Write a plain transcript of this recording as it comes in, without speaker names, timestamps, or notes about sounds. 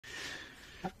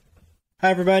Hi,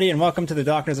 everybody, and welcome to the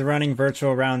Doctors of Running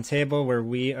virtual roundtable, where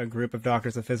we, a group of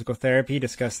doctors of physical therapy,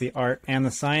 discuss the art and the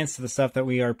science of the stuff that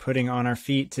we are putting on our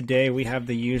feet. Today, we have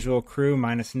the usual crew,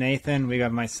 minus Nathan. We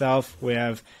have myself. We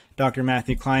have Dr.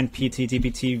 Matthew Klein, PT,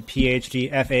 DPT,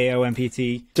 PhD, FAO,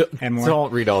 MPT, and more.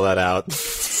 Don't read all that out.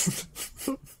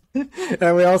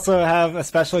 And we also have a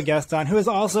special guest on who is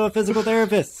also a physical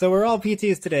therapist. So we're all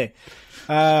PTs today.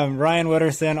 Ryan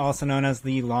Wooderson, also known as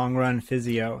the Long Run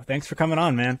Physio. Thanks for coming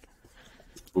on, man.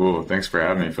 Cool. Thanks for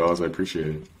having me, fellas. I appreciate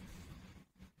it.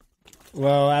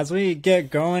 Well, as we get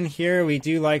going here, we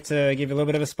do like to give you a little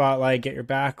bit of a spotlight, get your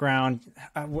background.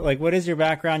 What is your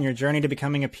background, your journey to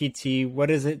becoming a PT? What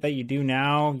is it that you do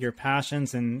now, your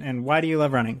passions, and why do you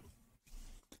love running?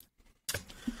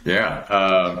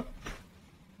 Yeah.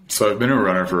 So I've been a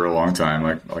runner for a long time,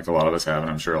 like a lot of us have, and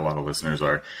I'm sure a lot of listeners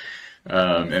are.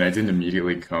 And I didn't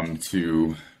immediately come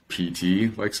to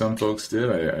PT like some folks did.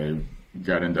 I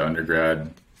got into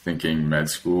undergrad thinking med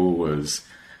school was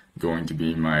going to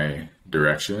be my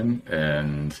direction,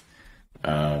 and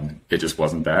it just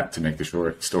wasn't that, to make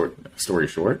the story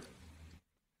short,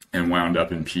 and wound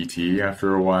up in PT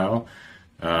after a while.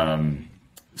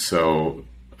 So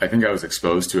I think I was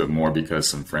exposed to it more because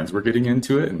some friends were getting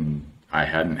into it, and I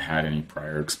hadn't had any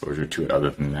prior exposure to it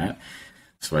other than that.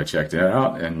 So I checked it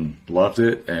out and loved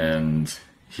it, and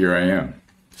here I am.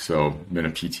 So been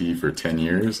a PT for 10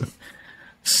 years.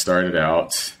 Started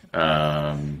out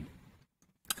doing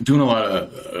a lot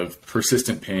of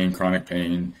persistent pain, chronic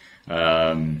pain,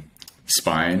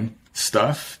 spine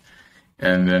stuff.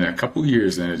 And then a couple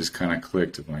years in, it just kind of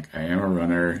clicked. I'm like, I am a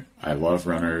runner. I love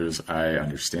runners. I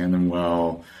understand them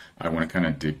well. I want to kind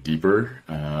of dig deeper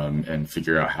and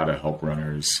figure out how to help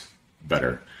runners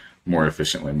better, more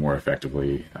efficiently, more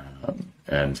effectively.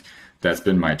 And that's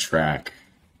been my track,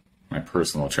 my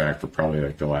personal track, for probably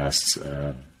like the last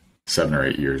 7 or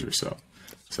 8 years or so.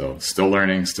 So still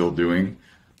learning, still doing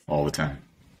all the time.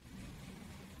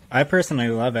 I personally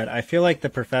love it. I feel like the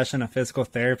profession of physical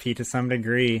therapy to some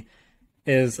degree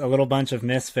is a little bunch of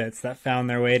misfits that found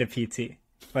their way to PT.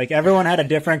 Like everyone had a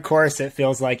different course, it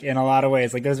feels like, in a lot of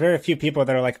ways. Like there's very few people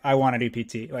that are like, I want to do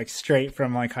PT, like straight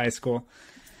from like high school.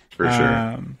 For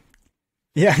sure.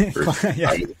 Yeah.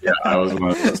 Yeah, I was one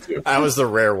of those too. I was the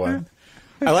rare one.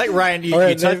 I like, Ryan,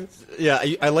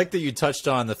 I like that you touched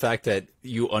on the fact that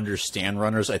you understand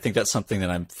runners. I think that's something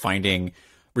that I'm finding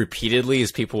repeatedly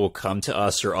as people will come to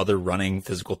us or other running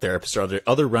physical therapists or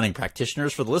other running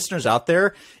practitioners. For the listeners out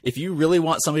there, if you really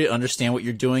want somebody to understand what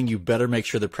you're doing, you better make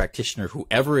sure the practitioner,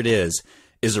 whoever it is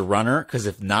a runner, because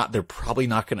if not, they're probably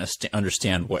not going to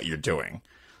understand what you're doing.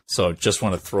 So just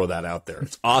want to throw that out there.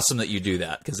 It's awesome that you do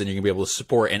that, because then you're going to be able to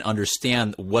support and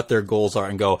understand what their goals are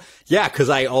and go, yeah, because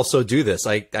I also do this.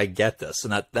 I get this.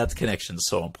 And that connection is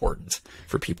so important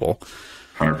for people.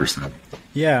 100%.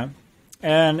 Yeah.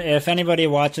 And if anybody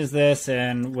watches this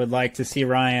and would like to see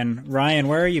Ryan,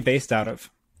 where are you based out of?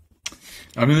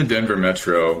 I'm in the Denver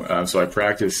metro. So I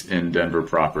practice in Denver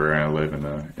proper, and I live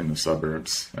in the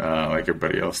suburbs like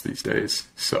everybody else these days.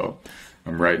 So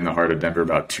I'm right in the heart of Denver,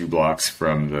 about 2 blocks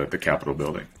from the Capitol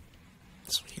building.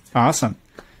 Sweet. Awesome.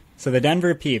 So the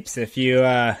Denver peeps, if you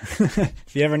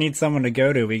if you ever need someone to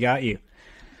go to, we got you.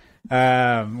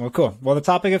 Well, cool. Well, the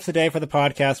topic of today for the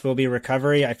podcast will be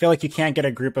recovery. I feel like you can't get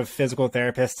a group of physical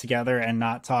therapists together and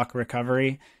not talk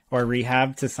recovery or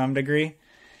rehab to some degree.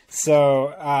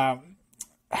 So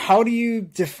how do you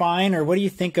define, or what do you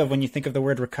think of when you think of the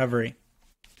word recovery?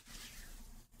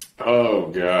 Oh,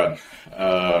 God.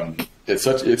 It's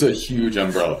a huge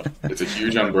umbrella. It's a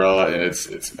huge umbrella, and it's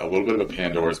a little bit of a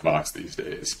Pandora's box these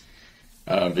days,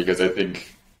 because I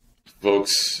think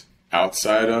folks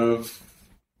outside of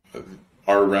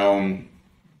our realm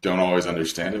don't always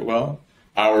understand it well.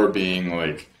 Our being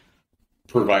like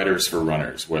providers for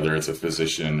runners, whether it's a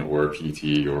physician or a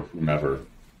PT or whomever,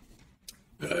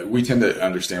 we tend to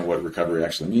understand what recovery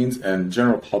actually means. And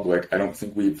general public, I don't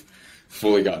think we've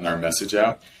fully gotten our message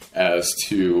out as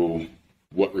to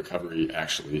what recovery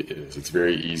actually is. It's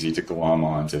very easy to glom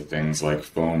on to things like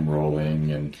foam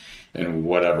rolling and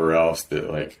whatever else that,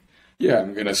 like, yeah,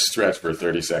 I'm going to stretch for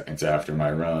 30 seconds after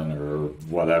my run or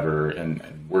whatever,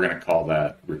 and we're going to call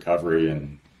that recovery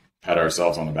and pat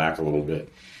ourselves on the back a little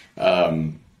bit.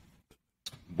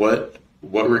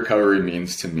 What recovery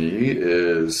means to me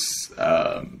is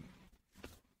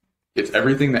it's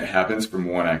everything that happens from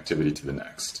one activity to the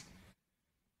next.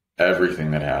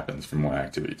 Everything that happens from one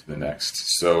activity to the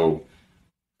next. So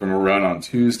from a run on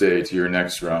Tuesday to your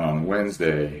next run on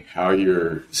Wednesday, how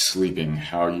you're sleeping,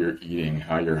 how you're eating,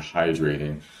 how you're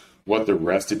hydrating, what the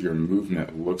rest of your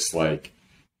movement looks like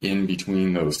in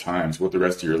between those times, what the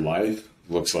rest of your life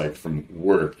looks like from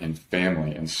work and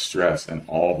family and stress and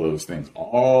all those things,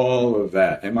 all of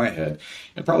that in my head,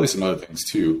 and probably some other things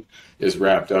too, is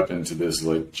wrapped up into this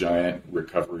like giant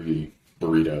recovery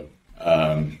burrito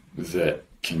that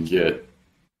can get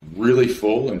really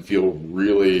full and feel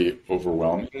really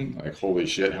overwhelming. Like, holy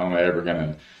shit, how am I ever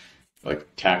gonna like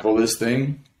tackle this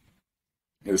thing?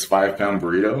 This 5-pound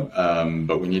burrito,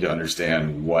 but we need to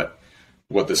understand what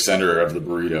the center of the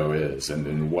burrito is, and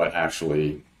then what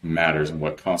actually matters and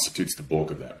what constitutes the bulk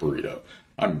of that burrito.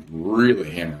 I'm really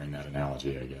hammering that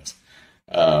analogy, I guess.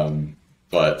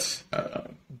 But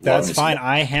that's fine.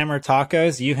 I hammer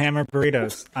tacos, you hammer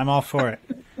burritos. I'm all for it.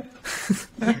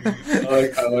 I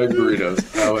like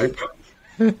burritos. I like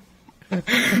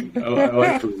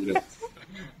burritos.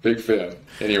 Big fan.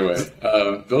 Anyway,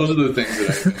 those are the things that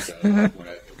I think of when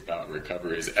I think about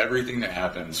recovery, is everything that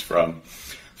happens from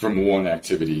one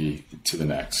activity to the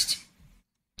next.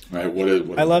 Right?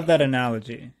 I love that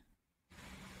analogy.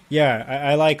 Yeah,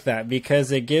 I like that,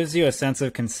 because it gives you a sense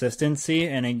of consistency,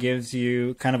 and it gives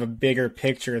you kind of a bigger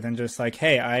picture than just like,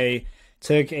 hey, I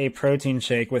took a protein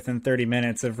shake within 30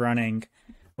 minutes of running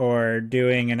or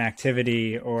doing an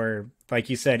activity, or like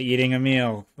you said, eating a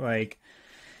meal. Like,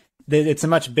 it's a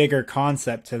much bigger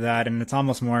concept to that, and it's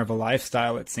almost more of a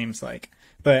lifestyle, it seems like.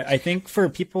 But I think for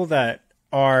people that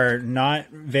are not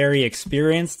very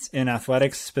experienced in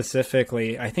athletics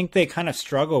specifically, I think they kind of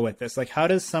struggle with this. Like, how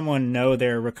does someone know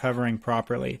they're recovering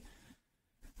properly?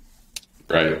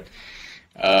 Right.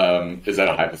 Is that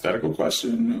a hypothetical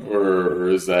question, or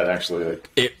is that actually like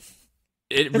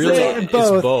it really is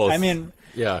both. I mean,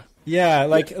 yeah. Yeah,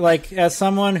 like as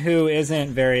someone who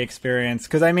isn't very experienced,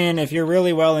 because I mean, if you're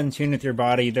really well in tune with your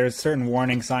body, there's certain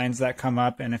warning signs that come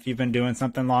up, and if you've been doing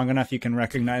something long enough, you can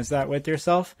recognize that with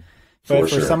yourself.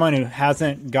 But for someone who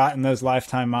hasn't gotten those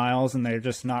lifetime miles and they're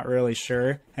just not really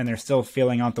sure, and they're still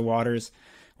feeling out the waters,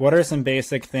 what are some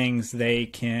basic things they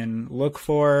can look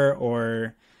for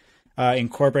or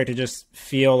incorporate to just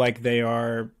feel like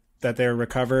they're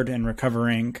recovered and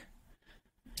recovering?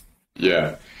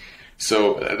 Yeah.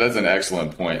 So that's an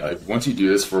excellent point. Like, once you do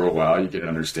this for a while, you get an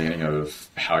understanding of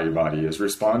how your body is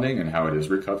responding and how it is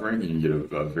recovering, and you get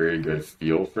a very good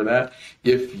feel for that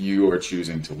if you are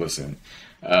choosing to listen.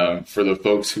 For the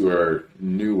folks who are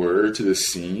newer to the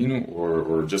scene,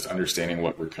 or just understanding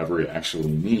what recovery actually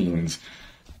means,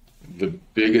 the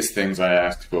biggest things I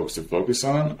ask folks to focus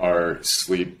on are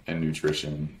sleep and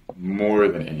nutrition more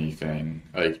than anything.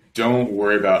 Like, don't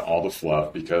worry about all the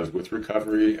fluff, because with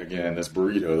recovery, again, this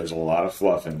burrito, there's a lot of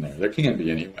fluff in there. There can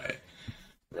be anyway,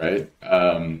 right?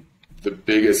 The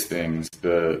biggest things,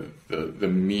 the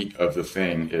meat of the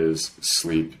thing is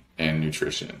sleep and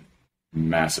nutrition,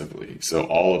 massively. So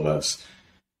all of us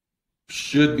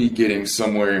should be getting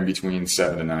somewhere in between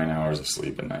 7 to 9 hours of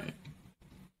sleep a night.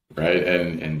 Right.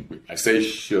 And I say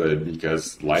should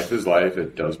because life is life.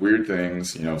 It does weird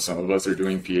things. You know, some of us are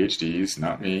doing PhDs,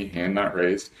 not me, hand not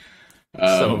raised.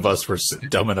 Some of us were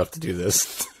dumb enough to do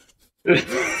this.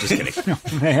 Just kidding.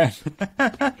 Oh, man.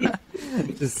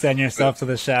 Just send yourself to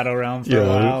the shadow realm for a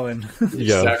while and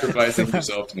sacrificing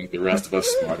yourself to make the rest of us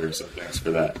smarter. So thanks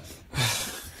for that.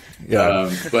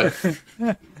 But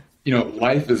you know,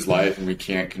 life is life, and we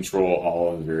can't control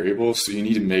all of the variables. So you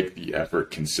need to make the effort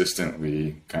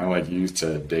consistently, kind of like you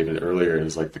said, David, earlier,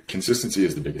 is like the consistency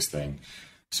is the biggest thing.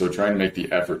 So try and make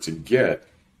the effort to get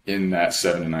in that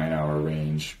 7 to 9 hour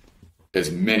range as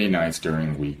many nights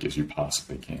during the week as you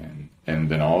possibly can. And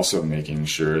then also making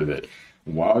sure that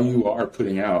while you are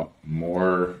putting out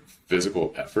more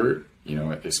physical effort, you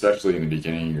know, especially in the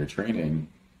beginning of your training,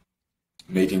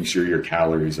 making sure your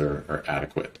calories are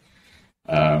adequate.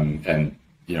 And,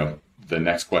 you know, the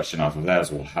next question off of that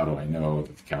is, well, how do I know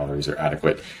that the calories are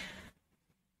adequate?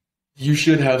 You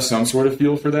should have some sort of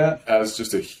feel for that as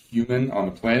just a human on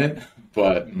the planet.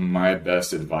 But my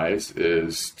best advice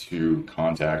is to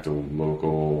contact a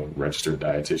local registered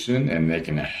dietitian, and they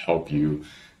can help you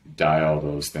dial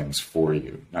those things for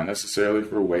you. Not necessarily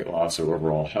for weight loss or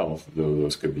overall health, though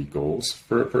those could be goals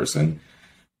for a person.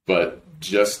 But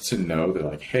just to know that,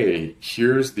 like, hey,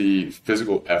 here's the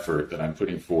physical effort that I'm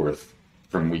putting forth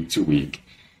from week to week.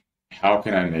 How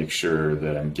can I make sure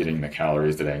that I'm getting the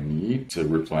calories that I need to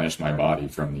replenish my body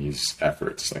from these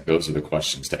efforts? Like, those are the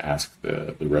questions to ask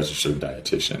the registered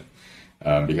dietitian,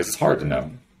 because it's hard to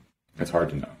know. It's hard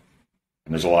to know.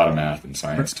 And there's a lot of math and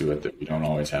science to it that we don't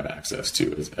always have access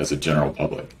to as a general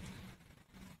public.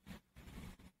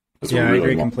 I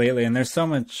agree completely. And there's so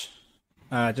much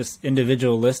just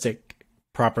individualistic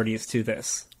properties to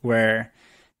this, where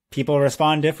people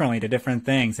respond differently to different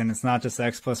things, and it's not just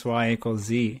X plus Y equals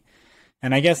Z.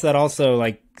 And I guess that also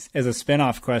like is a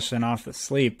spin-off question off the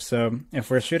sleep. So if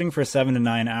we're shooting for 7 to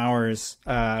 9 hours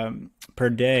per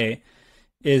day,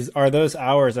 are those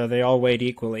hours, are they all weighed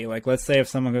equally? Like, let's say if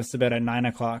someone goes to bed at 9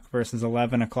 o'clock versus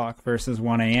 11 o'clock versus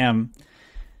 1 a.m.,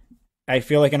 I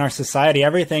feel like in our society,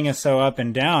 everything is so up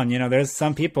and down. You know, there's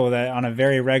some people that on a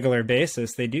very regular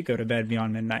basis, they do go to bed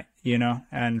beyond midnight, you know?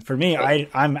 And for me,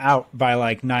 I'm out by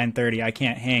like 9:30. I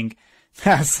can't hang.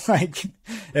 That's like,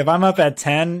 if I'm up at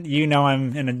 10, you know,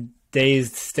 I'm in a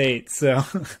dazed state. So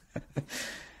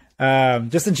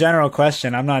just a general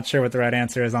question. I'm not sure what the right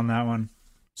answer is on that one.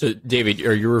 So, David,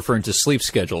 are you referring to sleep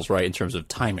schedules, right, in terms of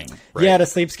timing? Right? Yeah, to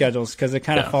sleep schedules, because it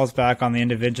kind of falls back on the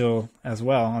individual as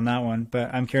well on that one.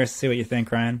 But I'm curious to see what you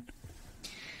think, Ryan.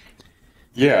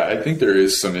 Yeah, I think there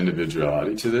is some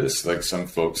individuality to this. Like, some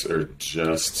folks are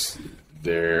just,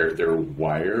 they're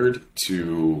wired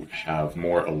to have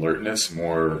more alertness,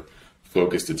 more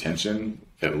focused attention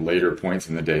at later points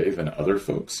in the day than other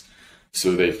folks.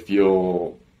 So they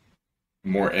feel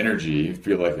more energy,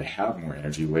 feel like they have more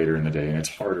energy later in the day, and it's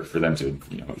harder for them to,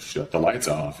 you know, shut the lights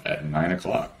off at 9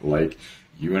 o'clock like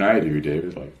you and I do,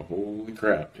 David. Like, holy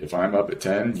crap, if I'm up at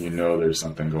 10, you know there's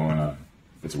something going on.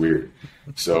 It's weird.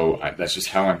 So that's just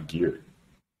how I'm geared.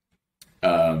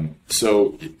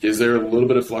 So is there a little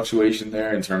bit of fluctuation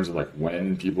there in terms of like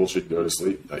when people should go to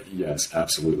sleep? Yes,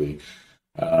 absolutely.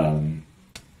 To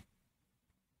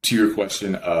your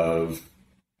question of,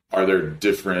 are there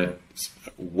different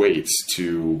weights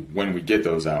to when we get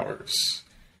those hours?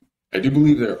 I do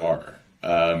believe there are.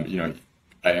 You know,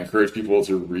 I encourage people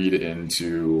to read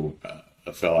into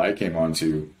a fella I came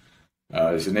onto.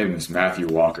 His name is Matthew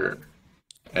Walker,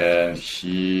 and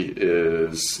he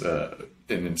is an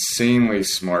insanely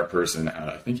smart person.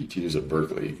 I think he teaches at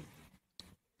Berkeley.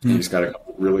 He's got a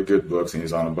couple really good books, and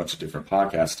he's on a bunch of different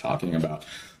podcasts talking about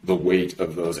the weight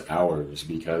of those hours.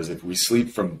 Because if we sleep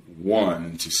from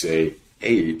 1 to, say,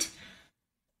 8,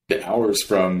 the hours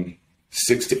from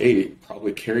 6 to 8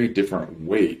 probably carry different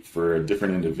weight for a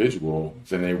different individual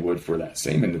than they would for that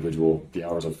same individual, the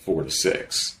hours of 4 to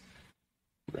 6,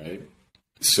 right?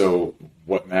 So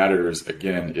what matters,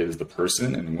 again, is the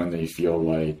person and when they feel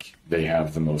like they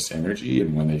have the most energy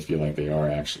and when they feel like they are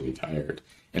actually tired.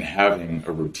 And having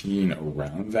a routine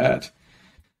around that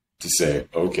to say,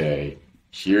 okay,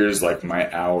 here's like my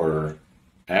hour.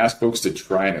 I ask folks to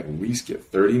try and at least get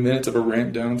 30 minutes of a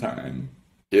ramp down time,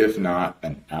 if not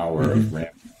an hour of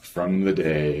ramp from the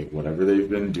day, whatever they've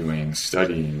been doing,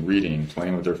 studying, reading,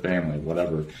 playing with their family,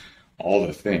 whatever, all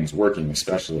the things, working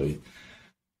especially,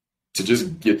 to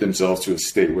just get themselves to a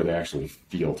state where they actually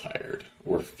feel tired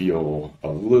or feel a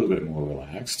little bit more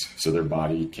relaxed so their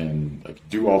body can like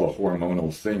do all the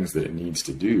hormonal things that it needs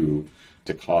to do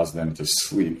to cause them to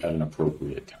sleep at an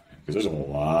appropriate time. Because there's a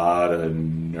lot of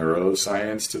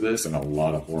neuroscience to this and a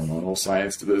lot of hormonal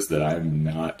science to this that I'm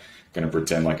not going to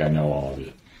pretend like I know all of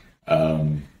it.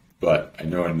 But I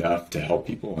know enough to help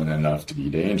people and enough to be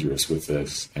dangerous with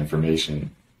this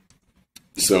information.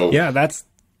 So yeah,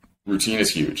 routine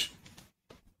is huge.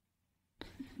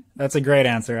 That's a great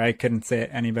answer. I couldn't say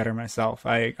it any better myself.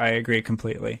 I agree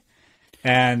completely.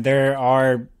 And there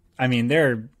are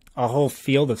a whole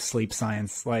field of sleep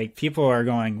science. Like, people are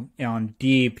going on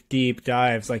deep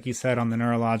dives, like you said, on the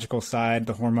neurological side,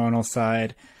 the hormonal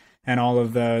side, and all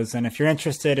of those. And if you're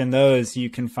interested in those,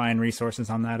 you can find resources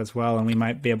on that as well. And we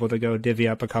might be able to go divvy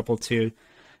up a couple too,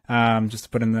 just to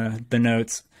put in the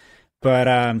notes.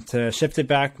 But to shift it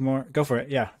back more, go for it.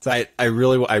 Yeah.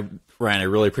 Ryan, I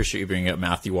really appreciate you bringing up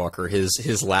Matthew Walker.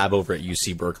 His lab over at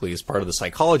UC Berkeley is part of the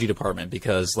psychology department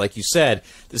because, like you said,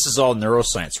 this is all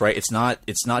neuroscience, right? It's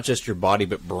not just your body,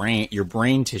 but your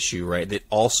brain tissue, right? That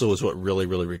also is what really,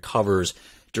 really recovers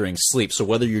during sleep. So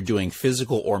whether you're doing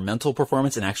physical or mental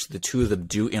performance, and actually the two of them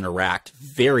do interact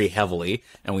very heavily,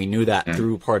 and we knew that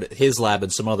through part of his lab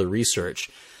and some other research,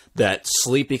 that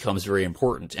sleep becomes very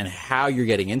important, and how you're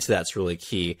getting into that's really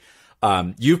key.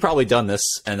 You've probably done this,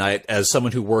 and as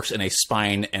someone who works in a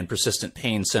spine and persistent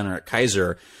pain center at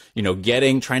Kaiser, you know,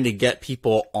 trying to get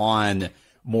people on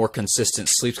more consistent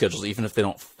sleep schedules, even if they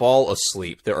don't fall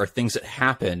asleep. There are things that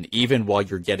happen even while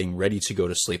you're getting ready to go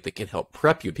to sleep that can help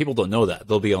prep you. People don't know that.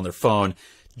 They'll be on their phone,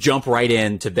 jump right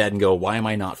into bed and go, why am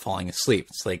I not falling asleep?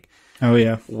 It's like, oh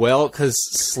yeah. Well, because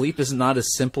sleep is not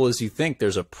as simple as you think.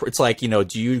 It's like, you know,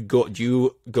 do you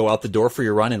go out the door for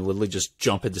your run and literally just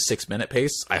jump into 6-minute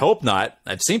pace? I hope not.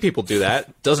 I've seen people do that.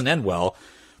 It doesn't end well.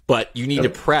 But you need to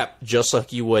prep just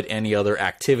like you would any other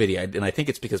activity. And I think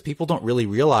it's because people don't really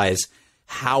realize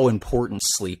how important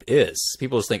sleep is.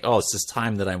 People just think, oh, it's this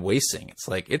time that I'm wasting. It's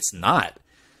like, it's not.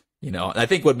 You know, and I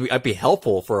think what might be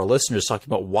helpful for our listeners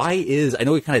talking about I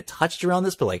know we kind of touched around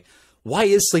this, but like, Why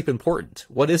is sleep important?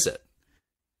 What is it?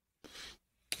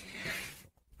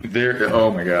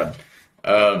 Oh my God.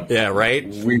 Yeah, right.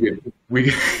 We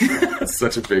that's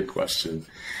such a big question.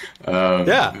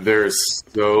 There's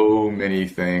so many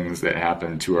things that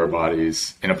happen to our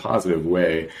bodies in a positive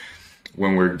way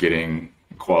when we're getting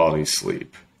quality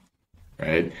sleep,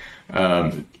 right?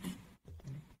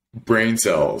 Brain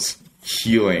cells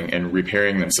healing and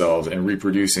repairing themselves and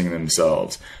reproducing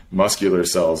themselves. Muscular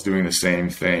cells doing the same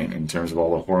thing in terms of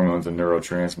all the hormones and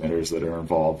neurotransmitters that are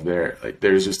involved there. Like,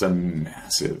 there's just a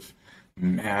massive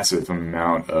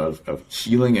amount of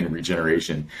healing and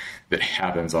regeneration that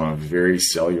happens on a very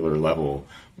cellular level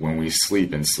when we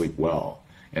sleep and sleep well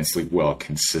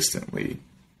consistently.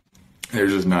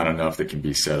 There's just not enough that can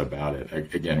be said about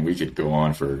it. Again, we could go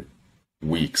on for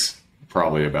weeks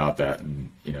probably about that. And,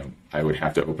 I would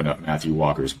have to open up Matthew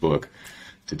Walker's book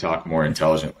to talk more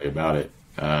intelligently about it.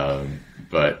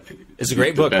 But it's a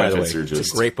great book, by the way.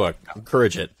 It's a great book.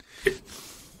 Encourage it. It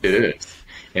is.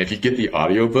 And if you get the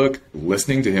audiobook,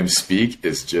 listening to him speak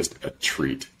is just a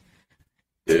treat.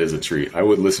 It is a treat. I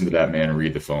would listen to that man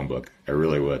read the phone book. I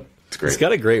really would. It's great. He's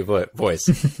got a great voice.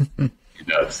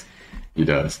 He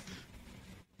does.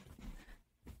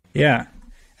 Yeah.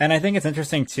 And I think it's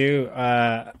interesting too,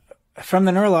 from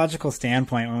the neurological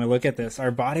standpoint, when we look at this,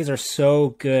 our bodies are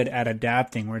so good at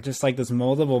adapting. We're just like this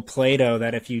moldable Play-Doh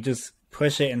that if you just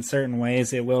push it in certain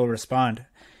ways, it will respond.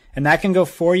 And that can go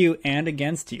for you and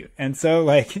against you. And so,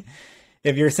 like,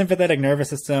 if your sympathetic nervous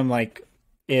system, like,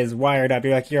 is wired up,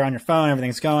 you're on your phone,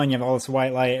 everything's going, you have all this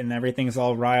white light and everything's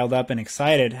all riled up and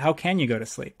excited, how can you go to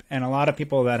sleep? And a lot of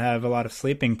people that have a lot of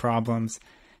sleeping problems,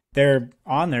 they're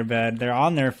on their bed, they're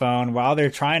on their phone while they're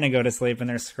trying to go to sleep, and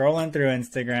they're scrolling through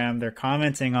Instagram, they're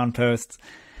commenting on posts.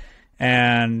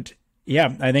 And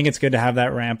yeah, I think it's good to have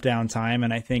that ramp down time.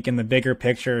 And I think in the bigger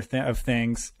picture of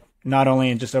things, not only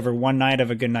in just over one night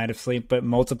of a good night of sleep, but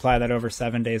multiply that over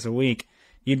 7 days a week,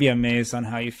 you'd be amazed on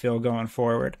how you feel going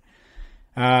forward.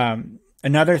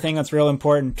 Another thing that's real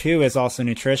important too is also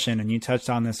nutrition. And you touched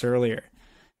on this earlier.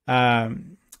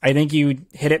 I think you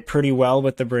hit it pretty well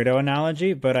with the burrito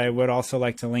analogy, but I would also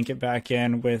like to link it back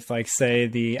in with, like, say,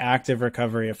 the active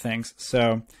recovery of things.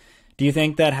 So do you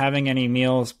think that having any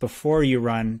meals before you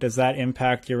run, does that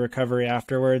impact your recovery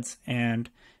afterwards? And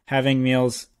having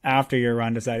meals after your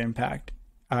run, does that impact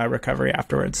recovery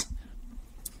afterwards?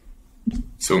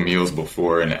 So meals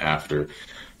before and after.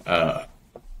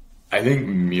 I think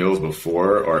meals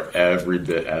before are every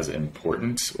bit as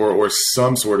important, or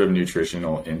some sort of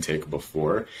nutritional intake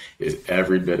before is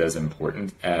every bit as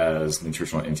important as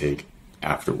nutritional intake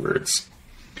afterwards.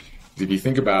 If you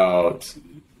think about,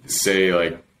 say,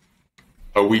 like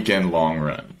a weekend long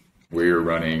run where you're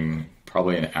running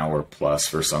probably an hour plus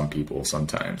for some people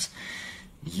sometimes,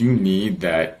 you need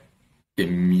that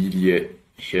immediate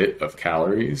hit of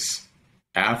calories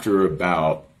after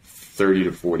about 30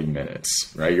 to 40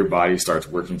 minutes, right? Your body starts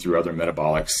working through other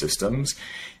metabolic systems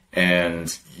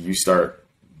and you start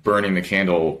burning the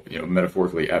candle,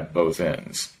 metaphorically at both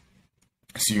ends.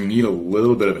 So you need a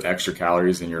little bit of extra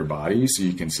calories in your body so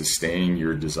you can sustain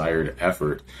your desired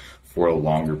effort for a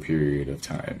longer period of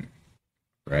time,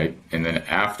 right? And then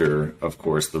after, of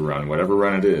course, the run, whatever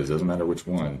run it is, doesn't matter which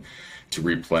one, to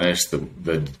replenish the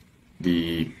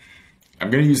I'm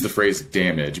going to use the phrase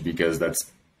damage because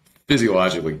that's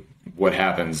physiologically what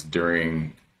happens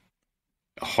during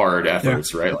hard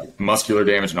efforts, right? Like muscular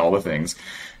damage and all the things.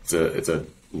 It's a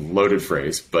loaded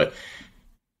phrase, but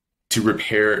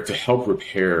to help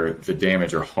repair the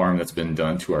damage or harm that's been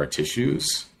done to our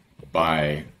tissues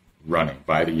by running,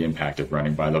 by the impact of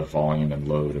running, by the volume and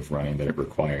load of running that it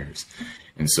requires.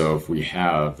 And so if we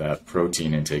have that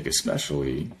protein intake,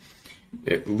 especially,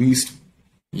 at least,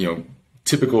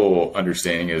 typical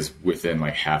understanding is within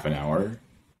like half an hour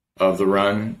of the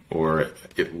run, or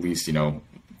at least,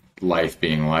 life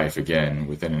being life again,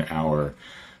 within an hour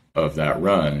of that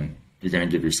run, you're going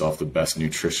to give yourself the best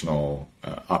nutritional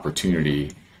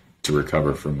opportunity to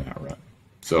recover from that run.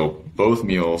 So both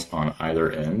meals on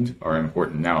either end are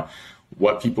important. Now,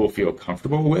 what people feel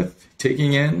comfortable with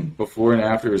taking in before and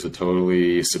after is a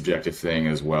totally subjective thing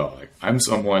as well. Like,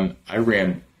 I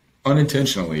ran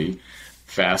unintentionally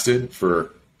fasted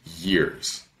for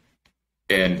years,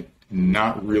 and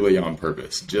not really on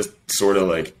purpose, just sort of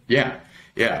like, yeah,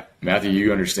 Matthew,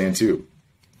 you understand too.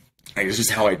 Like, it's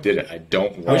just how I did it. I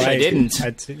don't like wish I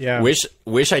didn't. Yeah.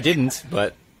 Wish I didn't,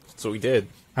 but that's what we did.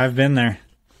 I've been there.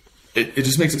 It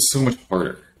just makes it so much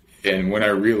harder. And when I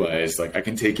realized, like, I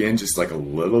can take in just like a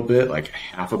little bit, like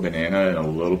half a banana and a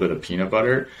little bit of peanut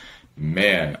butter,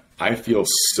 man, I feel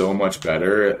so much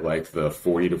better at like the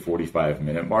 40 to 45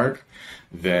 minute mark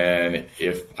than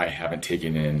if I haven't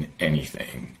taken in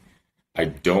anything. I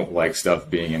don't like stuff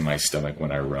being in my stomach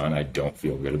when I run. I don't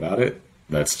feel good about it.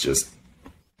 That's just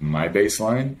my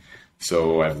baseline.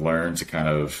 So I've learned to kind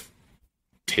of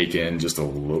take in just a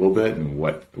little bit, and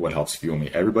what helps fuel me.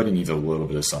 Everybody needs a little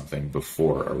bit of something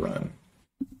before a run.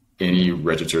 Any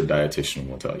registered dietitian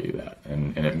will tell you that,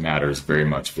 and it matters very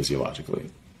much physiologically.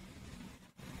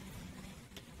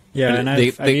 Yeah, and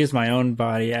I've used my own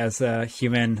body as a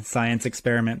human science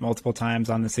experiment multiple times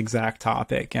on this exact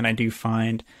topic, and I do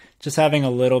find just having a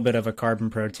little bit of a carb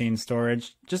and protein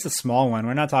storage, just a small one,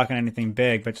 we're not talking anything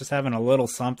big, but just having a little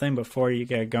something before you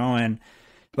get going,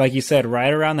 like you said,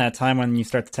 right around that time when you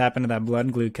start to tap into that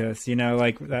blood glucose, you know,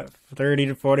 like that 30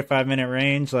 to 45 minute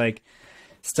range, like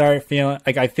start feeling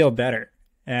like I feel better.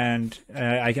 And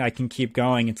I can keep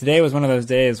going. And today was one of those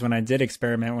days when I did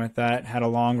experiment with that, had a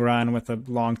long run with a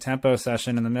long tempo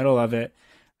session in the middle of it,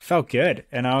 felt good.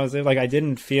 And I was like, I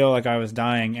didn't feel like I was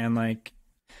dying. And like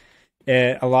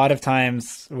a lot of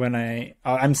times when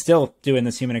I'm still doing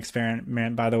this human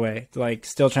experiment, by the way, like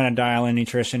still trying to dial in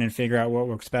nutrition and figure out what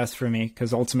works best for me.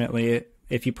 Because ultimately,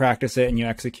 if you practice it and you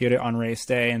execute it on race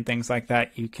day and things like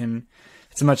that,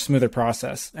 it's a much smoother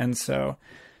process. And so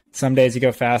some days you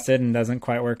go fasted and it doesn't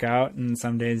quite work out, and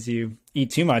some days you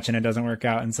eat too much and it doesn't work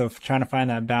out. And so trying to find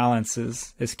that balance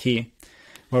is key.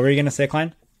 What were you going to say,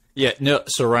 Klein? Yeah, no.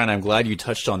 So Ryan, I'm glad you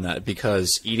touched on that,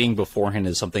 because eating beforehand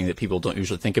is something that people don't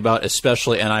usually think about,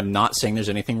 especially, and I'm not saying there's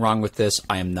anything wrong with this.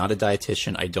 I am not a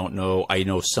dietitian. I don't know. I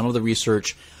know some of the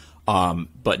research,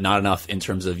 but not enough in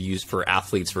terms of use for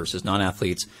athletes versus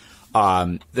non-athletes.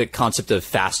 The concept of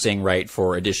fasting, right,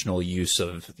 for additional use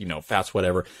of, fats,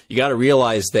 whatever, you got to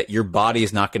realize that your body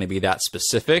is not going to be that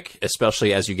specific,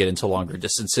 especially as you get into longer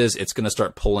distances. It's going to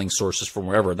start pulling sources from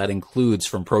wherever. That includes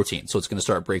from protein. So it's going to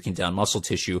start breaking down muscle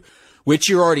tissue, which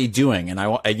you're already doing.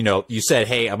 And you said,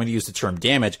 hey, I'm going to use the term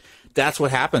damage. That's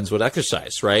what happens with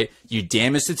exercise, right? You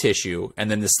damage the tissue.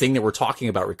 And then this thing that we're talking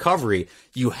about, recovery,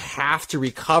 you have to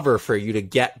recover for you to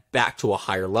get back to a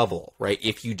higher level, right?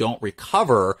 If you don't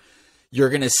recover, you're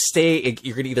going to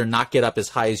either not get up as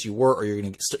high as you were, or you're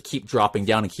going to keep dropping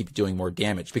down and keep doing more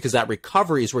damage, because that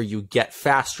recovery is where you get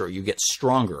faster, you get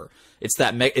stronger. It's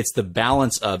the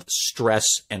balance of stress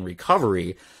and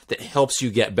recovery that helps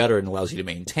you get better and allows you to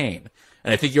maintain.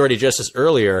 And I think you already addressed this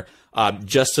earlier,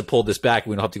 just to pull this back,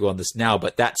 we don't have to go on this now,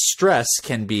 but that stress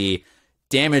can be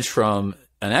damage from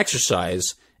an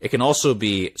exercise. It can also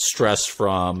be stress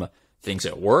from things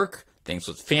at work, things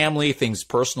with family, things,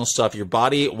 personal stuff. Your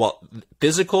body, well,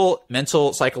 physical,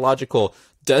 mental, psychological,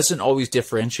 doesn't always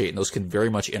differentiate, and those can very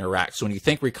much interact. So when you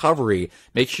think recovery,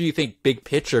 make sure you think big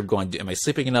picture of going, am I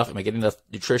sleeping enough? Am I getting enough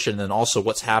nutrition? And then also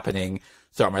what's happening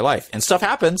throughout my life. And stuff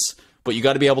happens, but you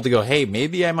got to be able to go, hey,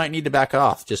 maybe I might need to back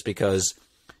off, just because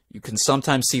you can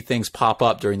sometimes see things pop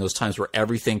up during those times where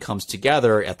everything comes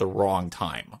together at the wrong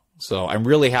time. So I'm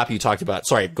really happy you talked about,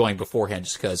 going beforehand,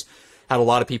 just because had a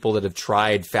lot of people that have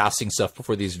tried fasting stuff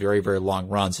before these very, very long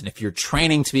runs. And if you're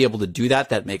training to be able to do that,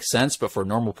 that makes sense. But for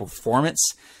normal performance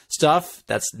stuff,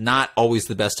 that's not always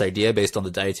the best idea, based on the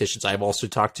dietitians I've also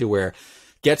talked to, where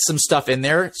get some stuff in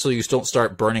there so you don't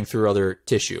start burning through other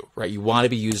tissue, right? You want to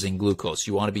be using glucose.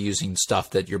 You want to be using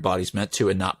stuff that your body's meant to,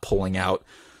 and not pulling out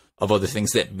of other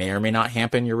things that may or may not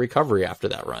hamper your recovery after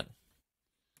that run.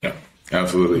 Yeah,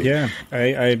 absolutely. Yeah,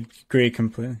 I agree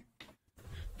completely.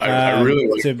 I really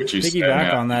like to what you said.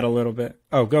 Piggyback on that a little bit.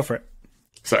 Oh, go for it.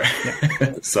 Sorry.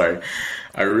 Sorry.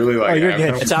 I really like it.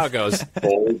 That's how it goes.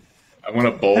 I want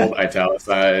to bold,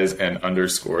 italicize, and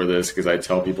underscore this, because I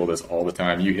tell people this all the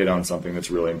time. You hit on something that's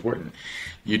really important.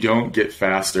 You don't get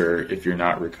faster if you're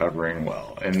not recovering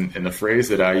well. And the phrase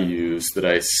that I use, that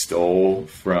I stole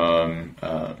from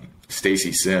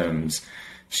Stacy Sims,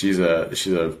 she's a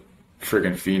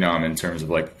friggin' phenom in terms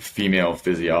of like female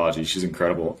physiology. She's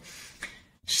incredible.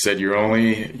 She said,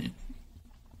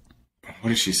 what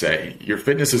did she say? Your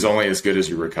fitness is only as good as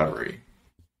your recovery,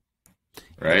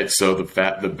 right? So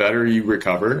the better you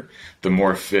recover, the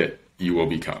more fit you will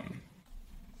become.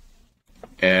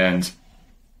 And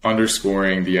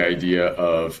underscoring the idea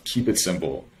of keep it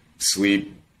simple: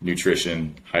 sleep,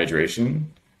 nutrition, hydration.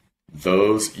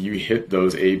 You hit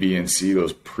those A, B, and C,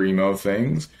 those primo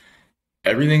things.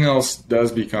 Everything else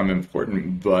does become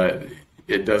important, but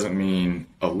it doesn't mean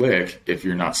a lick if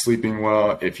you're not sleeping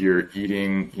well, if you're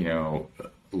eating,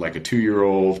 like a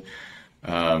 2-year-old,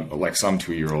 like some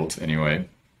 2-year-olds anyway,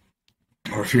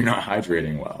 or if you're not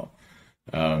hydrating well.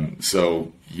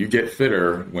 So you get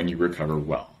fitter when you recover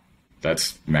well.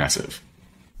 That's massive.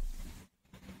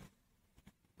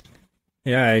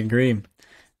 Yeah, I agree.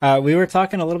 We were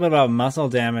talking a little bit about muscle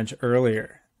damage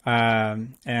earlier,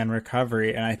 and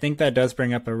recovery, and I think that does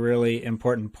bring up a really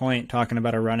important point talking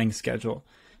about a running schedule,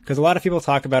 because a lot of people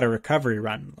talk about a recovery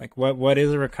run. Like, what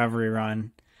is a recovery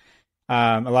run?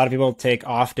 A lot of people take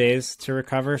off days to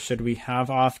recover. Should we have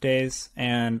off days?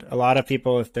 And a lot of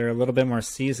people, if they're a little bit more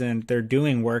seasoned, they're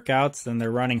doing workouts, then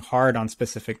they're running hard on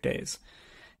specific days.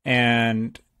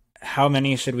 And how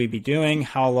many should we be doing?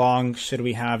 How long should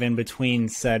we have in between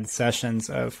said sessions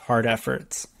of hard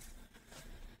efforts?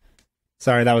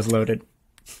 Sorry, that was loaded.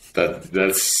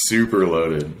 That's super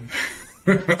loaded.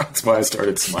 That's why I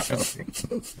started smiling.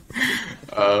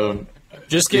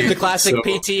 Just give the classic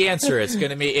PT answer. It's going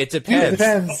to be, it depends. It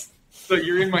depends. So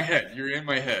you're in my head.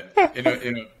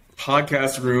 In a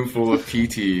podcast room full of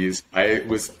PTs, I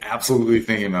was absolutely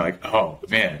thinking like, oh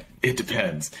man, it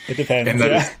depends. It depends. And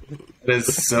that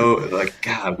is so, like,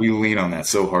 God, we lean on that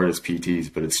so hard as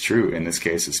PTs, but it's true in this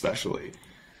case especially.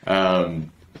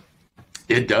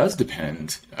 It does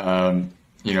depend.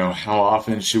 How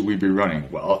often should we be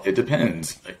running? Well, it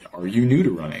depends. Like, are you new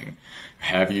to running?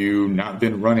 Have you not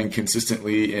been running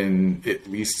consistently in at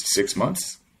least 6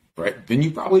 months? Right? Then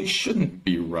you probably shouldn't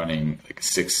be running like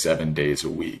 6-7 days a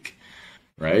week.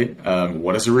 Right?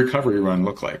 What does a recovery run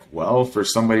look like? Well, for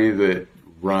somebody that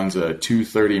runs a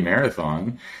 2:30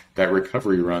 marathon, that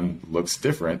recovery run looks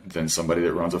different than somebody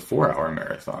that runs a 4-hour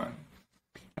marathon.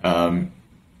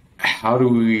 How do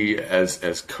we,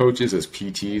 as coaches, as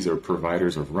PTs or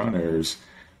providers of runners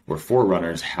or for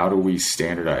runners, how do we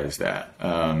standardize that?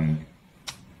 I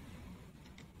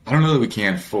don't know that we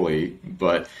can fully,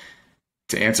 but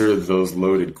to answer those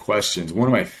loaded questions, one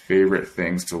of my favorite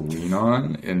things to lean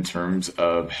on in terms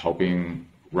of helping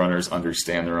runners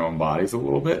understand their own bodies a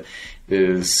little bit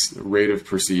is rate of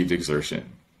perceived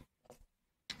exertion.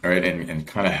 All right, and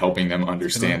kind of helping them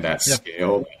understand that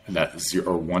scale, that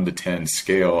 1 to 10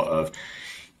 scale of,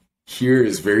 here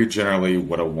is very generally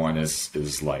what a 1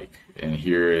 is like, and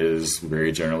here is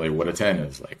very generally what a 10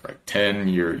 is like. Right, 10,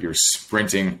 you're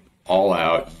sprinting all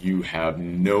out, you have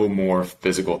no more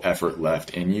physical effort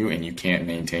left in you, and you can't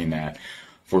maintain that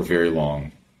for very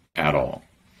long at all.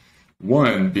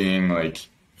 1 being like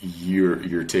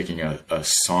you're taking a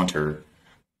saunter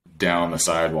down the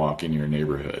sidewalk in your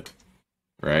neighborhood.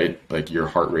 Right? Like your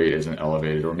heart rate isn't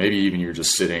elevated, or maybe even you're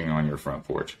just sitting on your front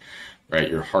porch, right?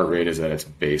 Your heart rate is at its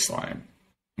baseline,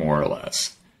 more or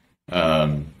less.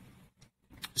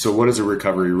 So what is a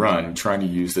recovery run? Trying to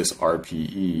use this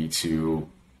RPE to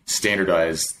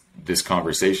standardize this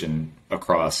conversation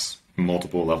across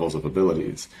multiple levels of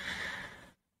abilities.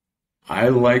 I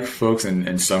like folks,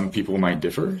 and some people might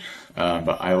differ,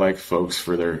 but I like folks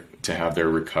to have their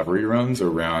recovery runs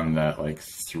around that like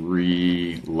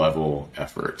 3-level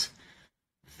effort.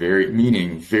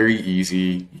 Very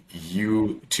easy.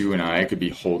 You two and I could be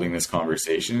holding this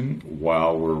conversation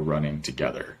while we're running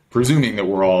together, presuming that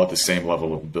we're all at the same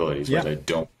level of abilities, which I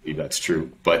don't believe that's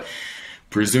true, but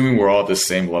presuming we're all at the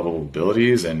same level of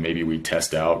abilities, and maybe we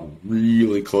test out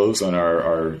really close on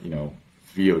our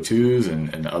VO2s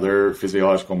and other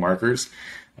physiological markers,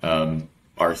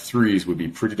 our 3s would be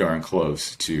pretty darn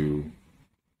close to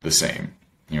the same.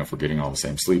 If we're getting all the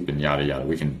same sleep and yada yada,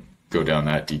 we can go down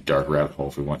that deep dark rabbit hole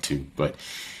if we want to. But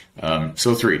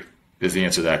so 3 is the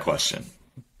answer to that question.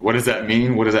 What does that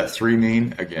mean? What does that 3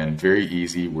 mean? Again, very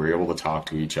easy. We're able to talk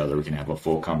to each other. We can have a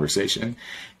full conversation,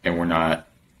 and we're not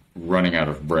running out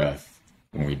of breath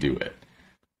when we do it.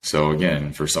 So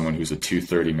again, for someone who's a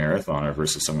 2:30 marathoner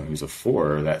versus someone who's a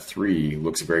 4, that 3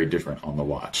 looks very different on the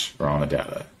watch or on the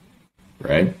data,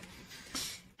 right?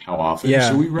 How often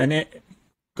should we run?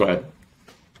 Go ahead.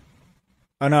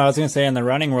 Oh no, I was going to say, in the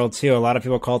running world too, a lot of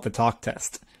people call it the talk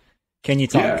test. Can you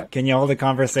talk? Yeah. Can you hold a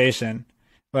conversation?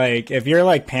 Like, if you're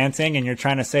like panting and you're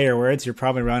trying to say your words, you're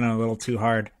probably running a little too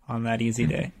hard on that easy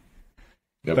day.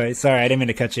 Yep. But sorry, I didn't mean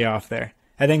to cut you off there.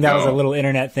 I think that was a little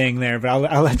internet thing there, but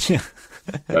I'll let you.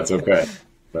 That's okay.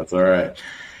 That's all right.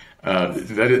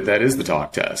 That is the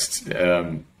talk test.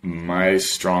 My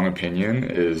strong opinion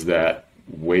is that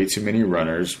way too many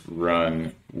runners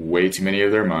run way too many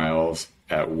of their miles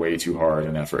at way too hard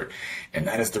an effort. And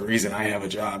that is the reason I have a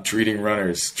job treating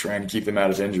runners, trying to keep them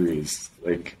out of injuries.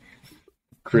 Like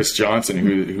Chris Johnson,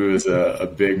 who is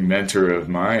a big mentor of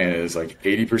mine, is like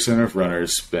 80% of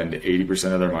runners spend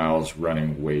 80% of their miles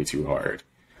running way too hard,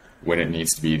 when it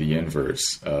needs to be the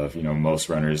inverse of, most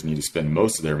runners need to spend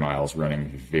most of their miles running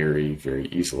very, very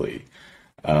easily.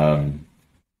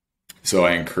 So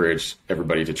I encourage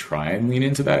everybody to try and lean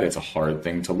into that. It's a hard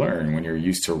thing to learn when you're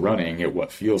used to running at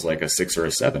what feels like a 6 or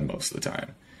a 7 most of the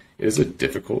time. It is a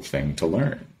difficult thing to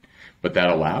learn. but that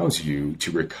allows you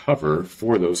to recover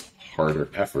for those harder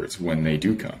efforts when they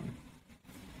do come.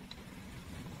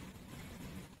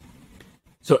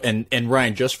 So, and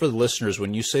Ryan, just for the listeners,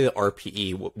 when you say the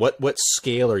RPE, what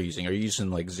scale are you using? Are you using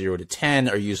like 0 to 10?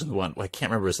 Are you using the one, I can't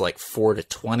remember, it's like 4 to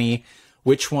 20?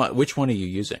 Which one are you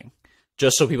using?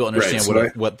 Just so people understand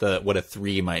what a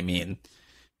 3 might mean.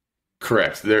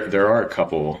 Correct. There are a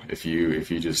couple. If you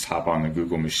just hop on the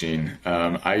Google machine,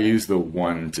 I use the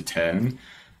 1 to 10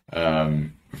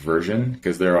 version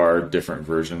because there are different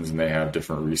versions and they have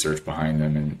different research behind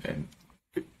them. And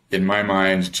in my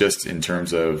mind, just in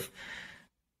terms of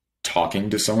talking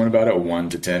to someone about it, 1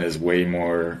 to 10 is way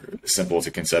more simple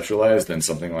to conceptualize than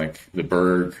something like the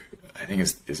Berg. I think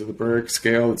is it the Berg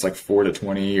scale? It's like 4 to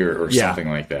 20 or something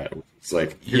like that. It's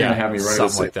like, you're going to have me run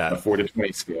this like that. A 4 to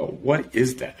 20 scale. What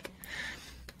is that?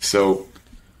 So,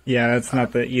 yeah, that's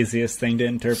not the easiest thing to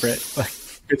interpret.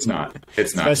 It's not.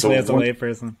 Especially as a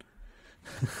layperson.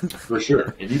 For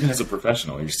sure. And even as a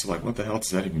professional, you're still like, what the hell does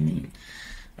that even mean?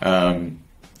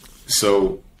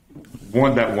 So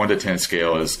that 1 to 10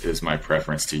 scale is my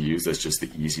preference to use. That's just the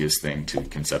easiest thing to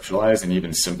conceptualize, and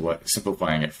even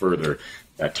simplifying it further,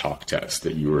 that talk test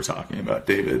that you were talking about,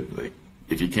 David. Like,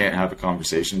 if you can't have a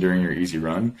conversation during your easy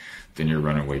run, then you're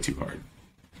running way too hard.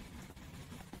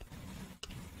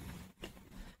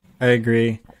 I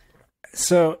agree.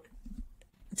 So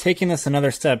taking this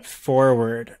another step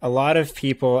forward, a lot of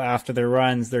people after their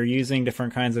runs, they're using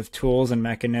different kinds of tools and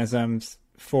mechanisms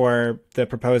for the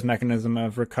proposed mechanism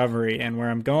of recovery. And where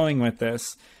I'm going with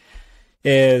this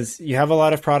is you have a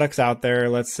lot of products out there,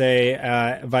 let's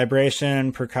say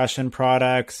vibration, percussion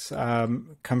products,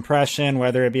 compression,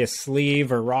 whether it be a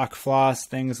sleeve or rock floss,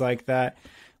 things like that.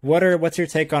 What's your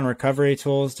take on recovery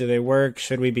tools? Do they work?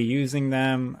 Should we be using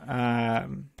them?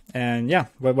 And yeah,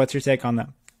 what's your take on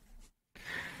them?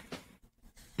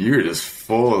 You're just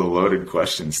full of loaded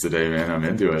questions today, man. I'm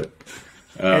into it.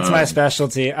 It's my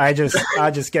specialty. I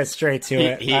just get straight to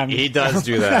it. He does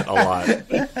do that a lot.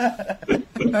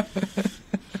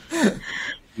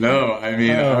 No, I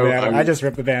mean, I just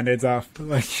rip the Band-Aids off.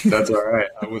 That's all right.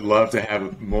 I would love to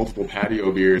have multiple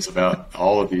patio beers about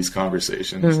all of these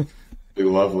conversations. It'd be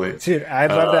lovely. Dude,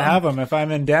 I'd love to have them. If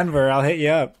I'm in Denver, I'll hit you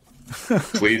up.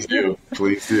 Please do.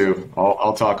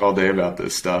 I'll talk all day about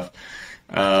this stuff.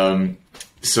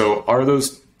 So are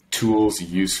those tools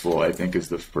useful, I think, is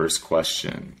the first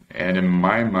question. And in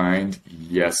my mind,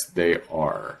 yes, they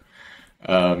are.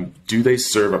 Do they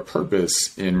serve a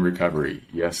purpose in recovery?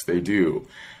 Yes, they do.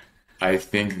 I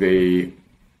think they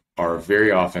are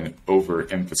very often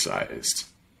overemphasized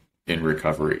in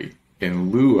recovery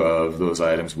in lieu of those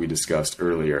items we discussed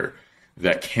earlier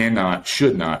that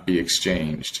should not be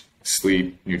exchanged: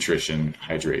 sleep, nutrition,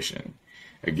 hydration.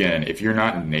 Again, if you're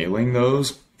not nailing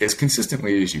those as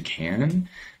consistently as you can,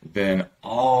 then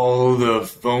all the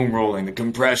foam rolling, the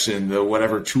compression, the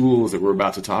whatever tools that we're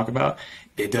about to talk about,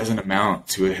 it doesn't amount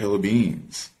to a hill of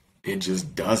beans. It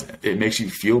just doesn't. It makes you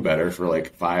feel better for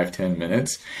like 5-10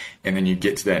 minutes. And then you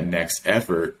get to that next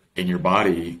effort and your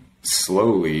body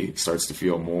slowly starts to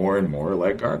feel more and more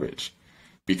like garbage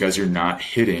because you're not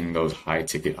hitting those high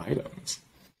ticket items.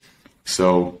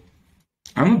 So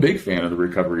I'm a big fan of the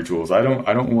recovery tools. I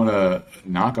don't want to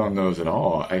knock on those at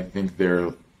all. I think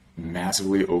they're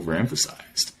massively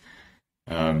overemphasized,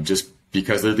 just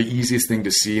because they're the easiest thing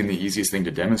to see and the easiest thing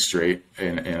to demonstrate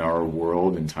in our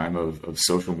world in time of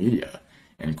social media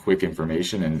and quick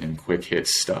information and quick hit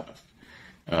stuff.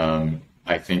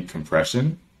 I think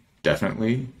compression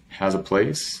definitely has a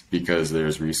place because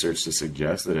there's research to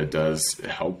suggest that it does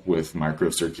help with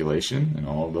microcirculation and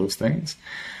all of those things.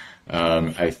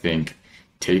 I think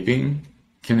taping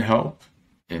can help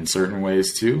in certain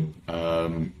ways too.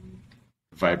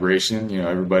 Vibration,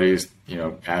 everybody's,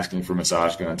 asking for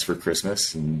massage guns for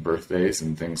Christmas and birthdays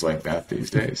and things like that these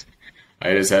days.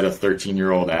 I just had a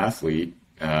 13-year-old athlete,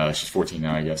 she's 14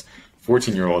 now, I guess,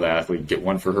 14-year-old athlete get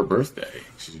one for her birthday.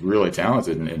 She's really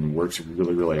talented and works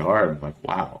really, really hard. I'm like,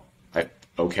 wow,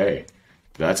 okay,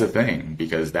 that's a thing,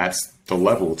 because that's the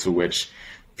level to which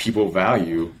people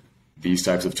value these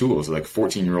types of tools. Like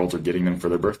 14-year-olds are getting them for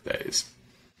their birthdays.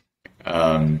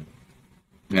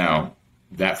 Now,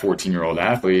 that 14-year-old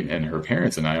athlete and her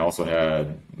parents and I also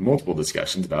had multiple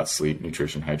discussions about sleep,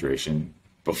 nutrition, hydration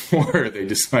before they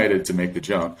decided to make the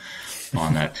jump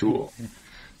on that tool.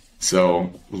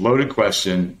 So, loaded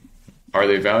question. Are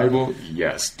they valuable?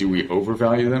 Yes. Do we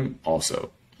overvalue them?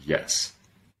 Also, yes.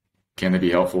 Can they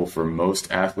be helpful for most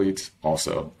athletes?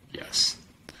 Also, yes.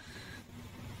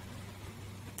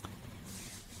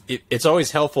 It's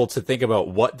always helpful to think about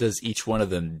what does each one of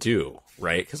them do,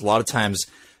 right? Because a lot of times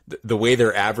the way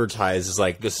they're advertised is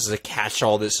like, this is a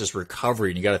catch-all, this is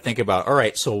recovery. And you got to think about, all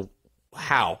right, so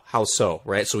how so,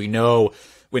 right? So we know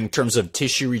in terms of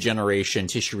tissue regeneration,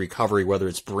 tissue recovery, whether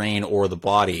it's brain or the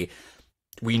body,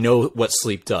 we know what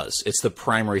sleep does. It's the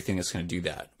primary thing that's going to do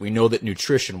that. We know that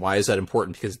nutrition, why is that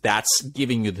important? Because that's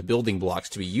giving you the building blocks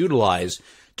to be utilized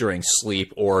during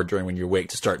sleep or during when you're awake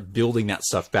to start building that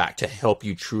stuff back to help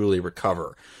you truly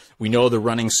recover. We know the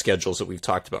running schedules that we've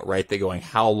talked about, right? They're going,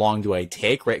 how long do I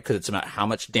take, right? Because it's about how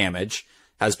much damage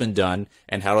has been done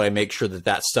and how do I make sure that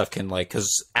that stuff can, like,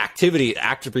 because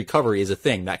active recovery is a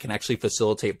thing that can actually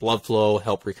facilitate blood flow,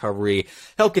 help recovery,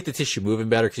 help get the tissue moving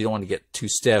better because you don't want to get too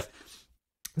stiff.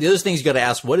 The other things you got to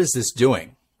ask, what is this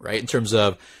doing, right? In terms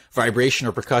of vibration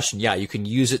or percussion, yeah, you can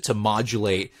use it to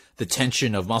modulate the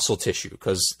tension of muscle tissue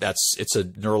because it's a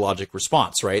neurologic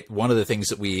response, right? One of the things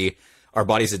that our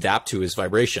bodies adapt to is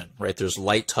vibration, right? There's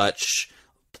light touch,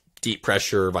 deep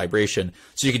pressure, vibration.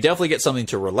 So you can definitely get something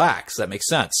to relax. That makes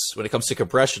sense. When it comes to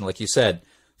compression, like you said,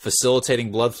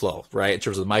 facilitating blood flow, right? In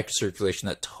terms of the microcirculation,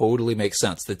 that totally makes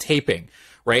sense. The taping,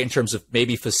 right? In terms of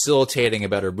maybe facilitating a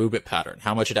better movement pattern,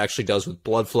 how much it actually does with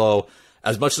blood flow.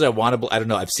 As much as I want to, I don't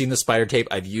know. I've seen the spider tape.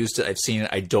 I've used it. I've seen it.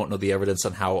 I don't know the evidence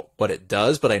on what it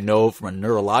does, but I know from a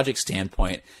neurologic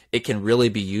standpoint, it can really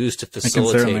be used to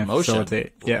facilitate motion.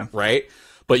 Yeah. Right.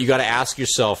 But you got to ask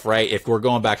yourself, right? If we're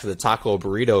going back to the taco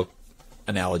burrito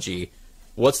analogy,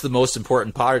 what's the most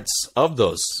important parts of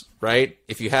those, right?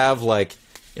 If you have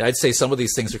I'd say some of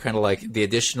these things are kind of like the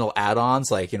additional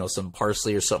add-ons, like, some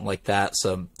parsley or something like that,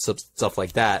 some stuff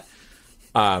like that.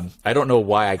 I don't know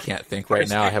why I can't think right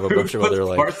now. I have a bunch of other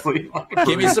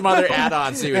give me some other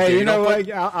add-ons. You know what?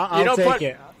 I'll take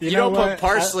it. You don't put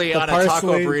parsley on a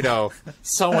taco burrito.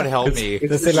 Someone help me.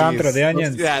 The cilantro, the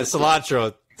onions. Yeah,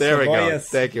 cilantro. There we go.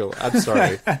 Thank you. I'm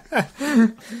sorry.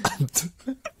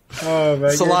 Oh my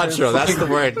cilantro. Goodness. That's the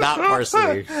word, not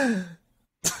parsley.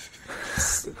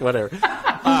 Whatever.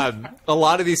 A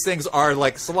lot of these things are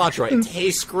like cilantro. It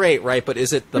tastes great, right? But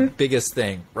is it the biggest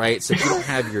thing, right? So if you don't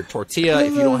have your tortilla,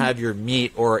 if you don't have your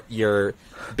meat or your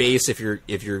base, if you're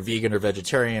vegan or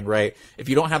vegetarian, right? If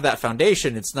you don't have that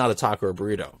foundation, it's not a taco or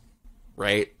burrito,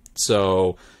 right?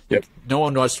 So no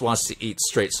one just wants to eat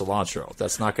straight cilantro.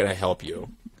 That's not going to help you.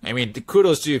 I mean,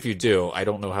 kudos to you if you do. I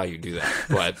don't know how you do that,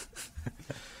 but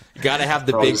you got to have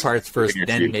the big parts first.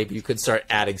 Then maybe you could start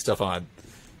adding stuff on.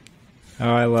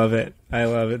 Oh, I love it. I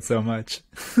love it so much.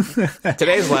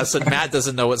 Today's lesson, Matt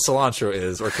doesn't know what cilantro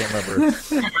is or can't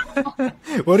remember.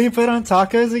 What do you put on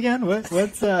tacos again? What's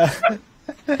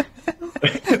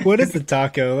what is the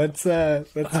taco? Let's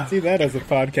do that as a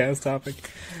podcast topic.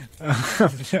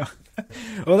 No.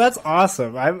 Well, that's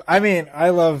awesome. I mean,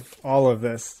 I love all of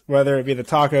this, whether it be the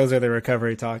tacos or the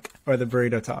recovery talk or the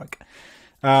burrito talk.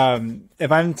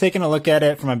 If I'm taking a look at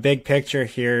it from a big picture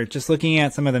here, just looking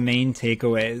at some of the main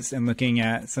takeaways and looking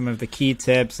at some of the key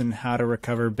tips and how to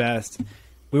recover best,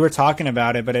 we were talking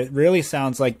about it, but it really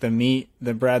sounds like the meat,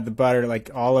 the bread, the butter, like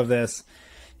all of this,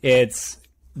 it's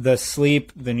the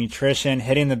sleep, the nutrition,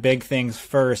 hitting the big things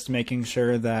first, making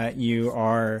sure that you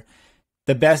are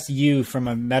the best you from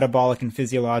a metabolic and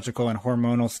physiological and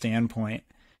hormonal standpoint.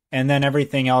 And then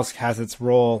everything else has its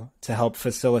role to help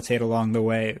facilitate along the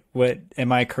way.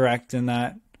 Am I correct in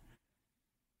that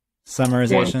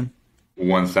summarization?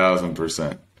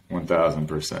 1,000%.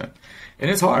 1,000%. And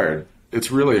it's hard.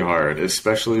 It's really hard,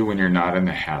 especially when you're not in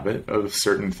the habit of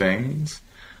certain things,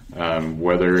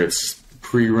 whether it's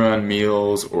pre-run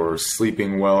meals or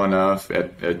sleeping well enough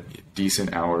at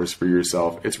decent hours for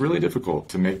yourself. It's really difficult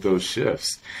to make those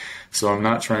shifts. So I'm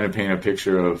not trying to paint a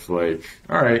picture of like,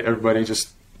 all right, everybody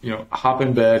just hop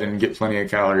in bed and get plenty of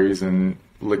calories and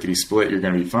lickety split, you're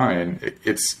going to be fine.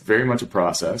 It's very much a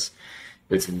process.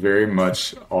 It's very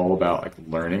much all about like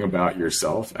learning about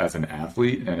yourself as an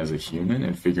athlete and as a human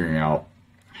and figuring out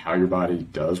how your body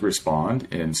does respond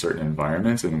in certain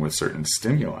environments and with certain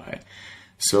stimuli.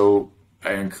 So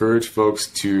I encourage folks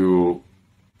to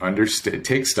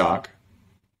take stock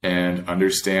and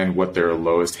understand what their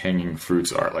lowest hanging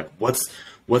fruits are. Like what's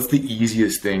the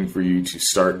easiest thing for you to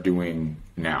start doing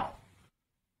now,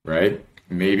 right?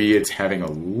 Maybe it's having a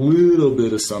little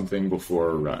bit of something before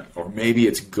a run, or maybe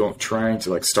it's trying to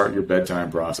like start your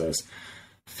bedtime process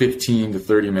 15 to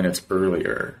 30 minutes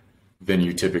earlier than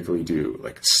you typically do.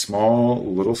 Like small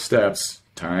little steps,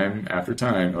 time after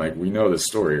time. Like we know this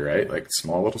story, right? Like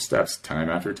small little steps, time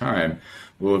after time,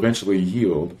 will eventually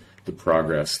yield the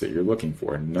progress that you're looking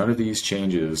for. None of these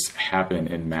changes happen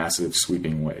in massive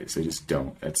sweeping ways. They just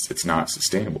don't. It's not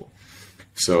sustainable.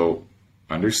 So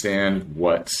understand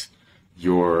what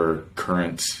your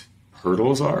current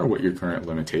hurdles are, what your current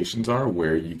limitations are,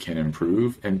 where you can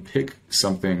improve, and pick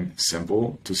something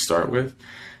simple to start with.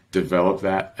 Develop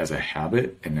that as a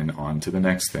habit, and then on to the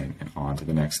next thing, and on to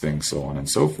the next thing, so on and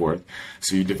so forth.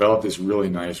 So you develop this really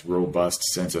nice, robust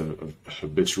sense of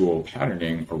habitual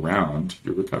patterning around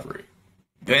your recovery.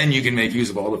 Then you can make use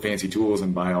of all the fancy tools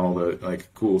and buy all the like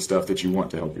cool stuff that you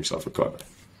want to help yourself recover.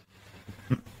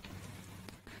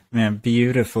 Man,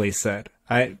 beautifully said.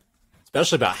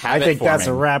 Especially about habit I think forming. that's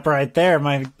a wrap right there,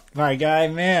 my guy.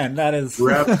 Man, that is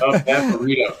Wrap up that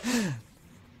burrito.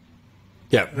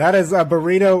 Yeah, that is a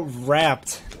burrito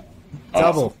wrapped.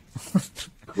 Double.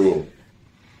 Awesome. Cool.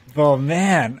 Well,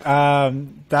 man,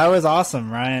 that was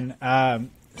awesome, Ryan.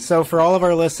 So for all of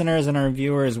our listeners and our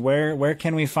viewers, where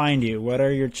can we find you? What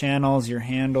are your channels, your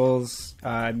handles,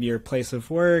 your place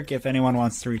of work, if anyone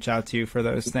wants to reach out to you for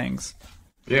those things?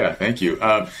 Yeah, thank you.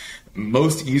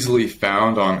 Most easily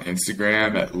found on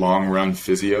Instagram at Long Run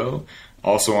Physio.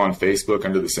 Also on Facebook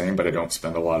under the same, but I don't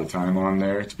spend a lot of time on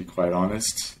there, to be quite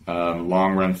honest.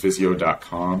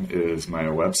 LongRunPhysio.com is my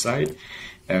website.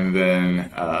 And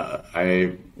then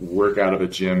I work out of a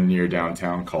gym near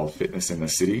downtown called Fitness in the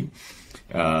City.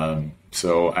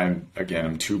 So I'm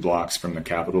 2 blocks from the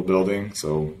Capitol building.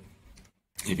 So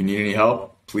if you need any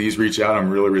help, please reach out.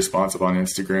 I'm really responsive on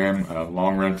Instagram,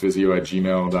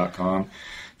 longrunphysio@gmail.com.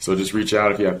 So just reach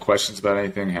out if you have questions about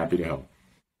anything. Happy to help.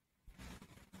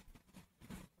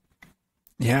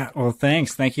 Yeah, well,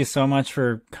 thanks. Thank you so much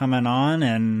for coming on,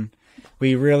 and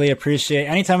we really appreciate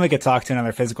anytime we could talk to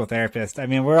another physical therapist. I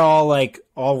mean, we're all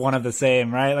one of the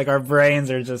same, right? Like our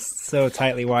brains are just so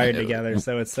tightly wired together,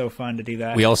 so it's so fun to do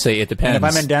that. We all say it depends. And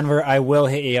if I'm in Denver, I will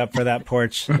hit you up for that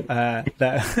porch,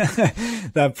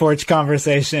 that porch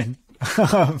conversation.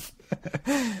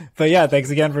 But yeah, thanks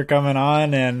again for coming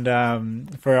on.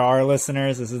 And for our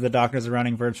listeners, this is the Doctors of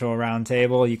Running Virtual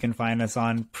Roundtable. You can find us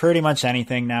on pretty much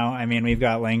anything now. I mean, we've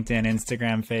got LinkedIn,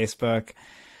 Instagram, Facebook.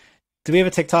 Do we have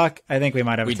a TikTok? I think we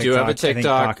might have a TikTok. We do have a TikTok. I think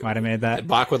Bach might have made that.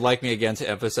 Bach would like me again to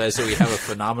emphasize that we have a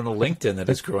phenomenal LinkedIn that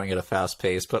is growing at a fast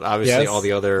pace, but obviously all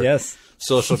the other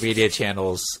social media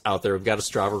channels out there. We've got a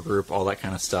Strava group, all that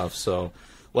kind of stuff. So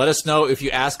let us know if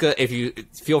you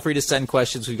feel free to send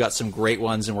questions. We've got some great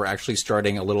ones, and we're actually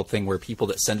starting a little thing where people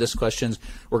that send us questions,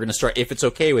 we're going to start, if it's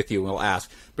okay with you, we'll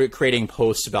ask, but creating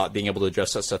posts about being able to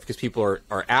address that stuff, because people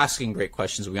are asking great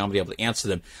questions. We want to be able to answer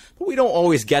them, but we don't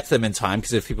always get them in time,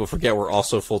 because if people forget, we're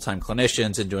also full-time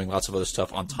clinicians and doing lots of other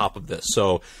stuff on top of this.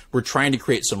 So we're trying to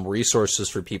create some resources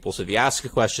for people. So if you ask a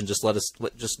question, just let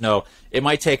us know. It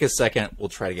might take a second. We'll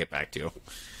try to get back to you.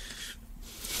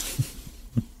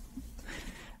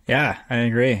 Yeah, I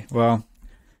agree. Well,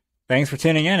 thanks for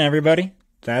tuning in, everybody.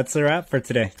 That's a wrap for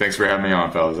today. Thanks for having me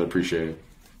on, fellas. I appreciate it.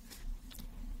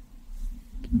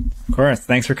 Of course.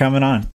 Thanks for coming on.